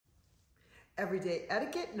Everyday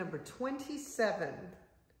etiquette number 27,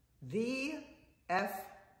 the F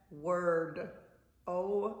word.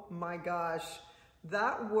 Oh my gosh,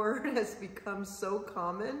 that word has become so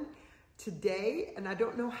common today, and I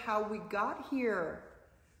don't know how we got here.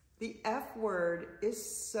 The F word is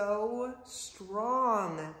so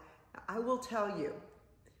strong. I will tell you,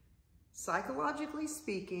 psychologically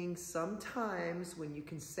speaking, sometimes when you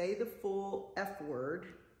can say the full F word,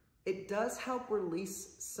 it does help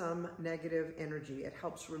release some negative energy. It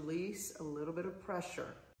helps release a little bit of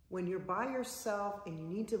pressure. When you're by yourself and you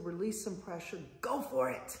need to release some pressure, go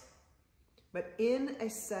for it. But in a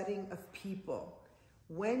setting of people,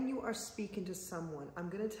 when you are speaking to someone, I'm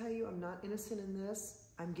gonna tell you, I'm not innocent in this.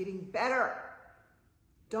 I'm getting better.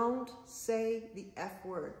 Don't say the F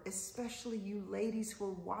word, especially you ladies who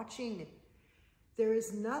are watching. There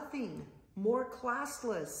is nothing more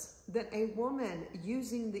classless than a woman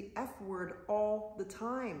using the F word all the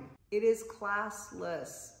time. It is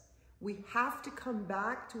classless. We have to come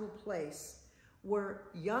back to a place where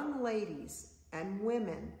young ladies and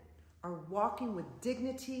women are walking with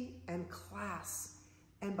dignity and class.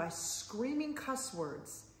 And by screaming cuss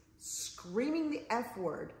words, screaming the F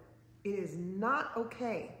word, it is not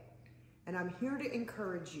okay. And I'm here to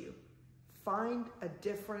encourage you. Find a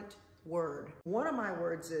different word. One of my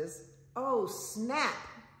words is, oh, snap.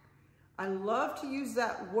 I love to use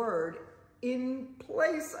that word in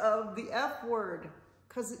place of the F word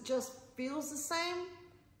because it just feels the same,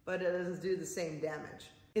 but it doesn't do the same damage.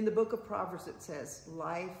 In the book of Proverbs, it says,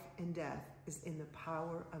 life and death is in the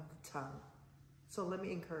power of the tongue. So let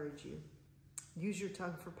me encourage you. Use your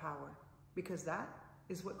tongue for power because that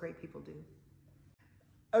is what great people do.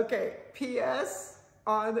 Okay, P.S.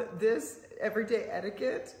 on this everyday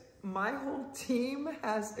etiquette, my whole team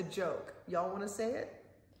has a joke. Y'all want to say it?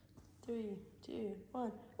 3, 2,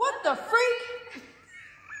 1. What the freak?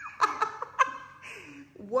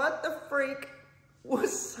 What the freak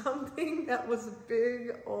was something that was a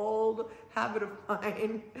big old habit of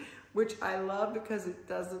mine, which I love because it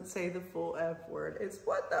doesn't say the full F word. It's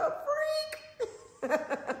what the freak?